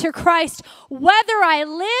honor to Christ, whether I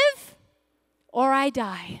live or I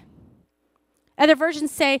die. Other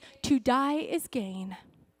versions say, to die is gain.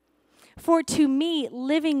 For to me,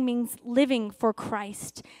 living means living for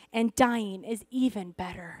Christ, and dying is even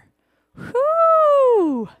better.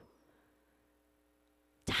 Whoo!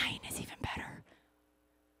 Dying is even better.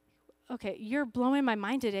 Okay, you're blowing my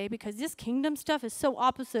mind today, because this kingdom stuff is so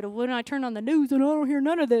opposite of when I turn on the news and I don't hear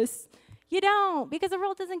none of this. You don't, because the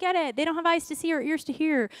world doesn't get it. They don't have eyes to see or ears to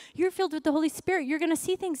hear. You're filled with the Holy Spirit. You're going to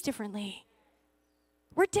see things differently.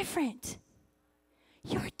 We're different.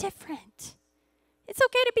 You're different. It's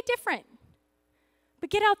okay to be different. But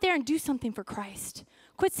get out there and do something for Christ.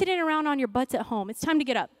 Quit sitting around on your butts at home. It's time to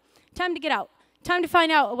get up. Time to get out. Time to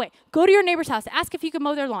find out a way. Go to your neighbor's house. Ask if you can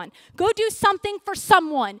mow their lawn. Go do something for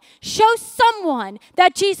someone. Show someone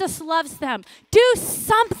that Jesus loves them. Do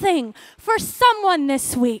something for someone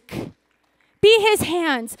this week. Be his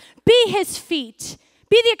hands. Be his feet.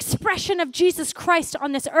 Be the expression of Jesus Christ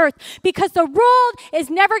on this earth, because the world is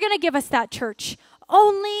never going to give us that, church.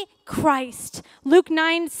 Only Christ. Luke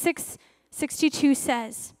 9:62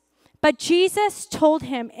 says, but Jesus told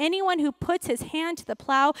him, anyone who puts his hand to the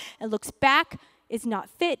plow and looks back is not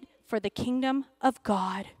fit for the kingdom of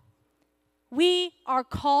God. We are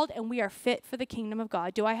called and we are fit for the kingdom of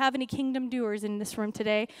God. Do I have any kingdom doers in this room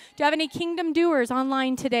today? Do I have any kingdom doers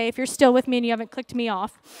online today? If you're still with me and you haven't clicked me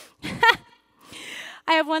off.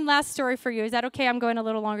 I have one last story for you. Is that okay? I'm going a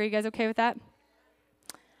little longer. You guys okay with that?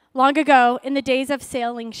 Long ago, in the days of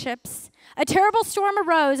sailing ships, a terrible storm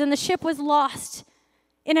arose and the ship was lost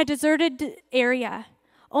in a deserted area.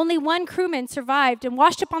 Only one crewman survived and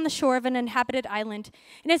washed up on the shore of an inhabited island.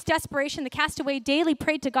 In his desperation, the castaway daily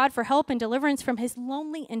prayed to God for help and deliverance from his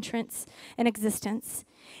lonely entrance and existence.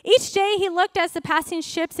 Each day he looked at the passing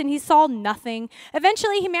ships and he saw nothing.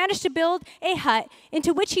 Eventually he managed to build a hut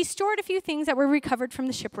into which he stored a few things that were recovered from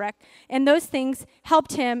the shipwreck, and those things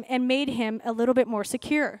helped him and made him a little bit more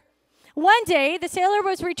secure. One day, the sailor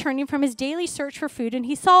was returning from his daily search for food, and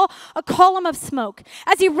he saw a column of smoke.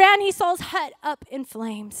 As he ran, he saw his hut up in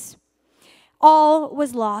flames. All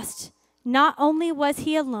was lost. Not only was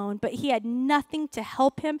he alone, but he had nothing to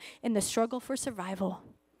help him in the struggle for survival.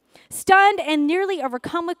 Stunned and nearly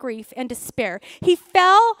overcome with grief and despair, he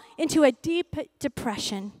fell into a deep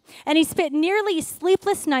depression, and he spent nearly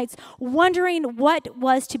sleepless nights wondering what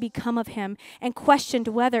was to become of him and questioned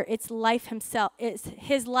whether it's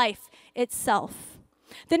his life itself.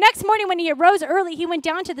 The next morning when he arose early, he went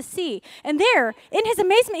down to the sea, and there, in his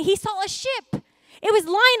amazement, he saw a ship. It was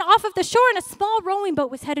lying off of the shore, and a small rowing boat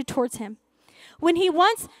was headed towards him. When he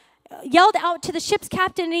once yelled out to the ship's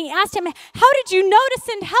captain, and he asked him, "How did you know to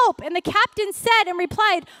send help?" And the captain said and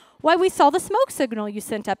replied, "Why, we saw the smoke signal you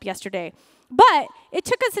sent up yesterday. But it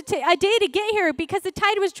took us a day to get here because the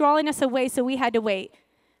tide was drawing us away, so we had to wait."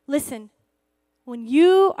 Listen, when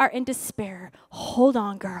you are in despair, hold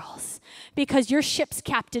on, girls, because your ship's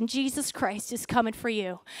captain, Jesus Christ, is coming for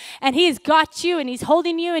you. And he has got you, and he's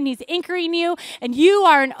holding you, and he's anchoring you, and you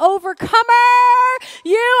are an overcomer.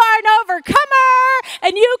 You are an overcomer,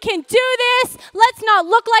 and you can do this. Let's not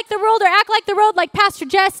look like the world or act like the world like Pastor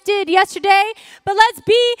Jess did yesterday, but let's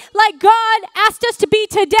be like God asked us to be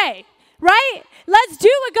today, right? Let's do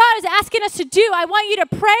what God is asking us to do. I want you to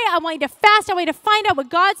pray. I want you to fast. I want you to find out what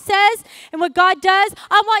God says and what God does.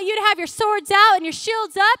 I want you to have your swords out and your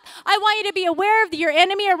shields up. I want you to be aware of your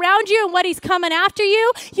enemy around you and what he's coming after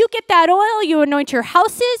you. You get that oil. You anoint your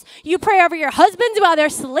houses. You pray over your husbands while they're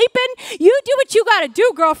sleeping. You do what you got to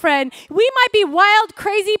do, girlfriend. We might be wild,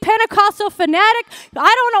 crazy, Pentecostal fanatic.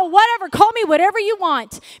 I don't know, whatever. Call me whatever you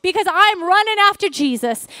want, because I'm running after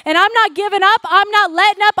Jesus, and I'm not giving up. I'm not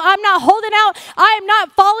letting up. I'm not holding out. I am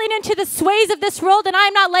not falling into the sways of this world, and I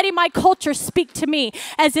am not letting my culture speak to me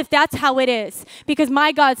as if that's how it is, because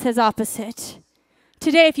my God says opposite.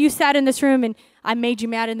 Today, if you sat in this room and I made you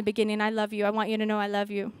mad in the beginning, I love you. I want you to know I love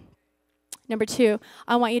you. Number 2,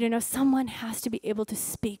 I want you to know someone has to be able to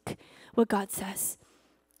speak what God says.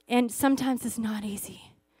 And sometimes it's not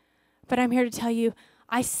easy. But I'm here to tell you,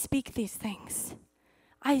 I speak these things.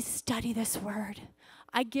 I study this word.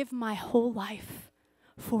 I give my whole life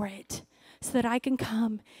for it, so that I can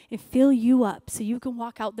come and fill you up so you can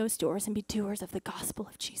walk out those doors and be doers of the gospel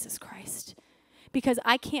of Jesus Christ. Because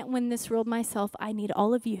I can't win this world myself. I need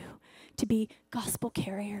all of you to be gospel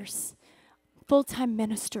carriers, full-time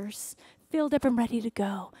ministers, filled up and ready to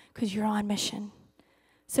go, because you're on mission.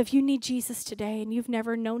 So if you need Jesus today and you've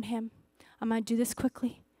never known him, I'm going to do this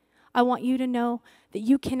quickly. I want you to know that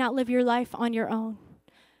you cannot live your life on your own.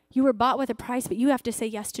 You were bought with a price, but you have to say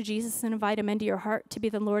yes to Jesus and invite him into your heart to be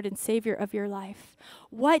the Lord and Savior of your life.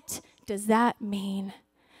 What does that mean?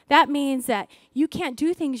 That means that you can't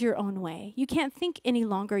do things your own way. You can't think any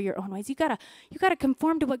longer your own ways. You gotta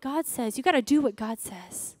conform to what God says. You gotta do what God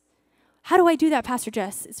says. How do I do that, Pastor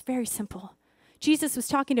Jess? It's very simple. Jesus was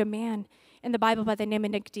talking to a man in the Bible by the name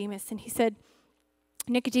of Nicodemus, and he said,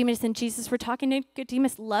 Nicodemus and Jesus were talking.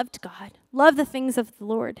 Nicodemus loved God, loved the things of the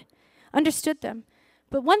Lord, understood them.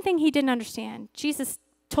 But one thing he didn't understand, Jesus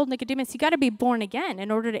told Nicodemus, you got to be born again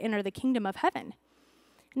in order to enter the kingdom of heaven.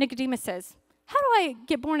 Nicodemus says, how do I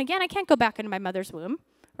get born again? I can't go back into my mother's womb,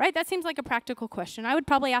 right? That seems like a practical question. I would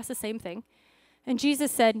probably ask the same thing. And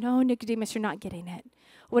Jesus said, no, Nicodemus, you're not getting it.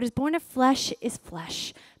 What is born of flesh is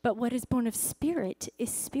flesh, but what is born of spirit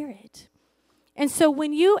is spirit. And so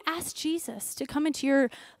when you ask Jesus to come into your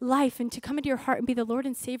life and to come into your heart and be the Lord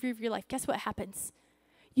and Savior of your life, guess what happens?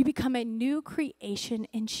 You become a new creation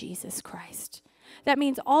in Jesus Christ. That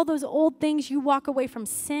means all those old things, you walk away from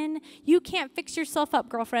sin. You can't fix yourself up,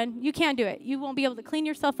 girlfriend. You can't do it. You won't be able to clean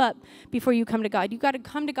yourself up before you come to God. You got to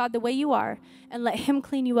come to God the way you are and let him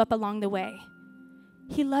clean you up along the way.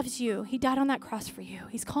 He loves you. He died on that cross for you.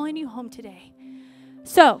 He's calling you home today.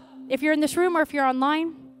 So if you're in this room or if you're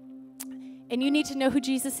online and you need to know who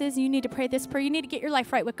Jesus is, you need to pray this prayer. You need to get your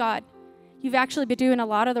life right with God. You've actually been doing a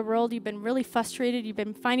lot of the world. You've been really frustrated. You've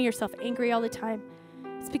been finding yourself angry all the time.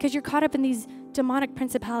 It's because you're caught up in these demonic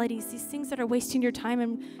principalities, these things that are wasting your time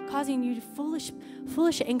and causing you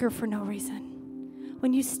foolish anger for no reason.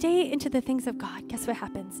 When you stay into the things of God, guess what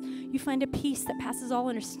happens? You find a peace that passes all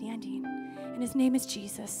understanding. And his name is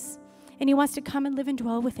Jesus. And he wants to come and live and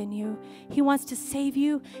dwell within you. He wants to save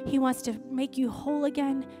you. He wants to make you whole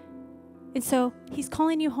again. And so he's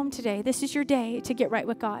calling you home today. This is your day to get right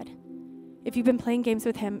with God. If you've been playing games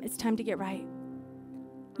with him, it's time to get right.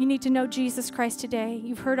 You need to know Jesus Christ today.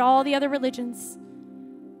 You've heard all the other religions.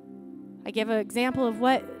 I give an example of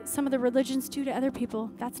what some of the religions do to other people.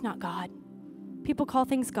 That's not God. People call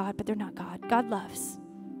things God, but they're not God. God loves.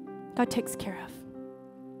 God takes care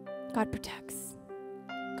of. God protects.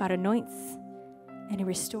 God anoints. And he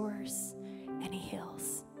restores. And he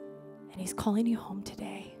heals. And he's calling you home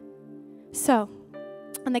today. So,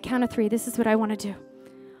 on the count of 3, this is what I want to do.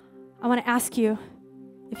 I want to ask you,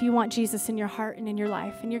 if you want Jesus in your heart and in your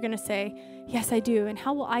life. And you're going to say, yes, I do. And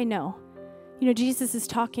how will I know? You know, Jesus is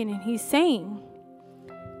talking and he's saying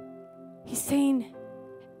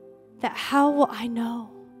that how will I know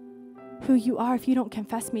who you are if you don't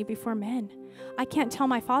confess me before men? I can't tell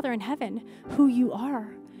my Father in heaven who you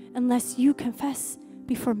are unless you confess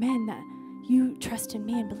before men that you trust in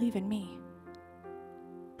me and believe in me.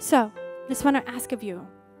 So, just want to ask of you,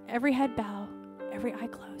 every head bow, every eye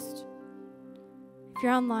closed. If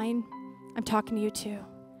you're online, I'm talking to you too.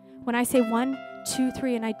 When I say 1, 2,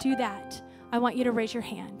 3, and I do that, I want you to raise your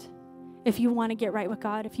hand. If you want to get right with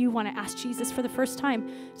God, if you want to ask Jesus for the first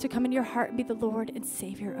time to come into your heart and be the Lord and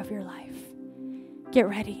Savior of your life. Get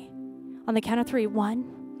ready. On the count of 3,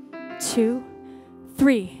 1, 2,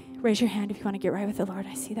 3. Raise your hand if you want to get right with the Lord.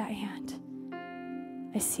 I see that hand.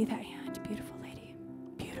 I see that hand. Beautiful lady.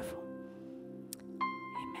 Beautiful.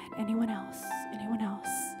 Amen. Anyone else? Anyone else?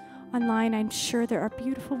 Online, I'm sure there are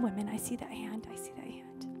beautiful women. I see that hand. I see that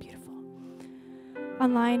hand. Beautiful.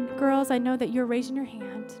 Online, girls, I know that you're raising your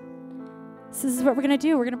hand. So this is what we're going to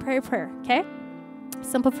do. We're going to pray a prayer, okay?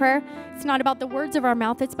 Simple prayer. It's not about the words of our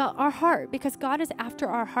mouth. It's about our heart because God is after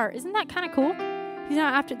our heart. Isn't that kind of cool? He's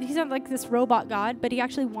not like this robot God, but he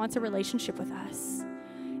actually wants a relationship with us.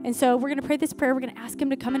 And so we're going to pray this prayer. We're going to ask him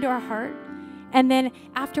to come into our heart. And then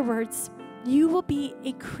afterwards, you will be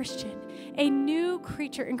a Christian, a new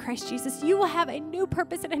creature in Christ Jesus. You will have a new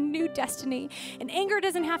purpose and a new destiny. And anger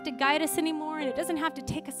doesn't have to guide us anymore, and it doesn't have to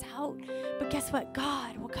take us out. But guess what?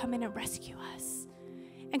 God will come in and rescue us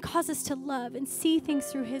and cause us to love and see things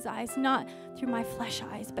through his eyes, not through my flesh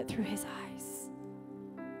eyes, but through his eyes.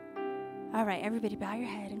 All right, everybody bow your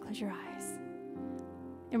head and close your eyes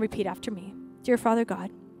and repeat after me. Dear Father God,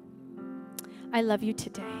 I love you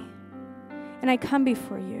today, and I come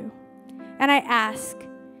before you, and I ask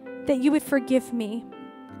that you would forgive me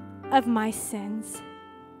of my sins,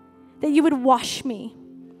 that you would wash me,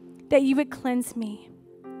 that you would cleanse me.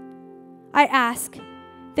 I ask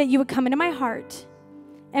that you would come into my heart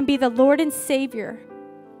and be the Lord and Savior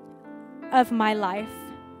of my life.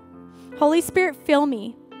 Holy Spirit, fill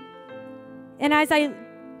me. And as I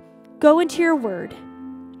go into your word,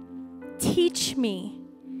 teach me,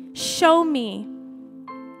 show me,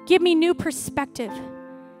 give me new perspective.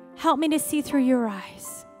 Help me to see through your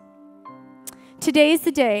eyes. Today is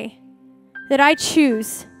the day that I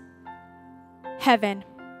choose heaven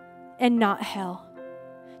and not hell.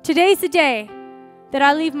 Today's the day that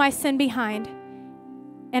I leave my sin behind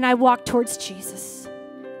and I walk towards Jesus,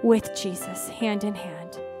 with Jesus, hand in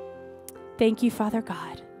hand. Thank you, Father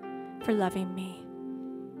God, for loving me.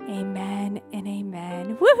 Amen and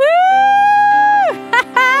amen. Woohoo!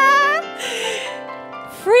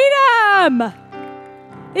 Freedom!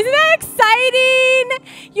 Isn't that exciting?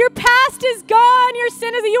 Your past is gone. Your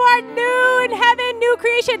sin is, you are new in heaven, new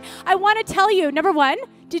creation. I want to tell you, number one,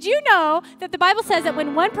 did you know that the Bible says that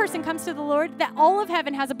when one person comes to the Lord, that all of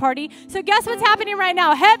heaven has a party? So guess what's happening right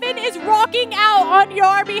now? Heaven is rocking out on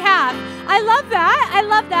your behalf. I love that. I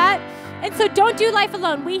love that. And so don't do life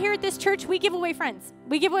alone. We here at this church, we give away friends.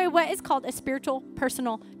 We give away what is called a spiritual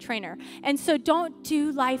personal trainer. And so don't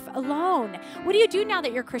do life alone. What do you do now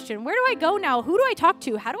that you're a Christian? Where do I go now? Who do I talk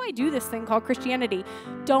to? How do I do this thing called Christianity?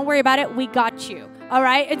 Don't worry about it. We got you. All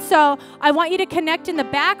right? And so I want you to connect in the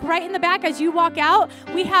back, right in the back as you walk out.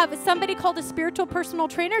 We have somebody called a spiritual personal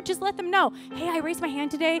trainer. Just let them know, hey, I raised my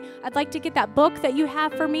hand today. I'd like to get that book that you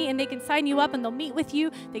have for me, and they can sign you up and they'll meet with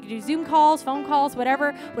you. They can do Zoom calls, phone calls,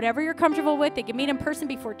 whatever you're comfortable with. They can meet in person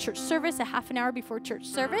before church service, a half an hour before church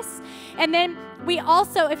service. And then we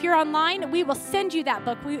also, if you're online, we will send you that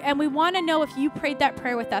book. And we want to know if you prayed that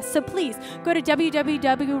prayer with us. So please go to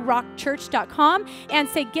www.rock.church.com and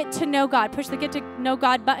say, get to know God. Push the get to know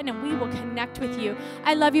God button and we will connect with you.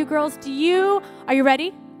 I love you, girls. Are you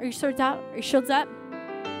ready? Are your swords out? Are your shields up?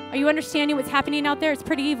 Are you understanding what's happening out there? It's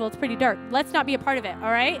pretty evil. It's pretty dark. Let's not be a part of it,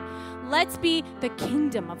 all right? Let's be the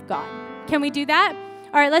kingdom of God. Can we do that?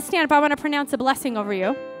 All right, let's stand up. I want to pronounce a blessing over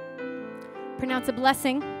you. Pronounce a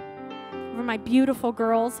blessing over my beautiful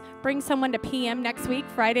girls. Bring someone to PM next week,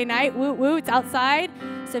 Friday night. Woo, woo, it's outside.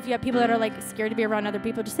 So if you have people that are like scared to be around other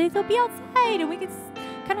people, just say they'll be outside and we can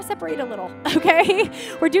kind of separate a little, okay?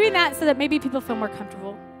 We're doing that so that maybe people feel more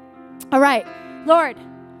comfortable. All right, Lord,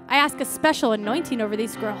 I ask a special anointing over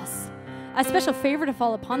these girls, a special favor to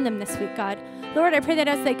fall upon them this week, God. Lord, I pray that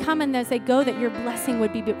as they come and as they go, that your blessing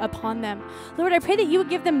would be upon them. Lord, I pray that you would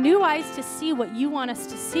give them new eyes to see what you want us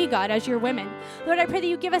to see, God, as your women. Lord, I pray that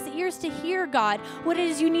you give us ears to hear, God, what it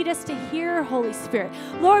is you need us to hear, Holy Spirit.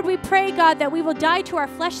 Lord, we pray, God, that we will die to our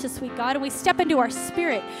flesh this week, God, and we step into our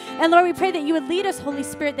spirit. And Lord, we pray that you would lead us, Holy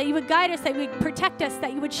Spirit, that you would guide us, that you would protect us,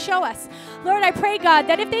 that you would show us. Lord, I pray, God,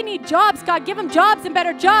 that if they need jobs, God, give them jobs and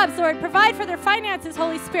better jobs, Lord. Provide for their finances,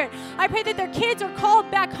 Holy Spirit. I pray that their kids are called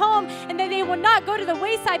back home and that they will not go to the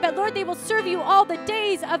wayside, but Lord, they will serve you all the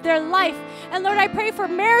days of their life. And Lord, I pray for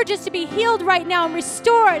marriages to be healed right now and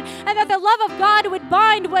restored, and that the love of God would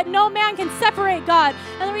bind what no man can separate, God.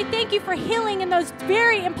 And Lord, we thank you for healing in those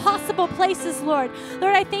very impossible places, Lord.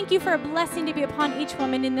 Lord, I thank you for a blessing to be upon each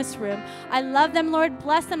woman in this room. I love them, Lord.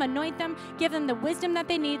 Bless them, anoint them, give them the wisdom that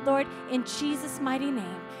they need, Lord, in Jesus' mighty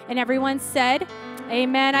name. And everyone said,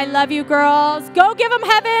 amen. I love you, girls. Go give them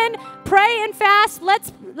heaven. Pray and fast.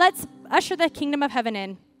 Let's usher the kingdom of heaven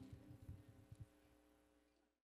in.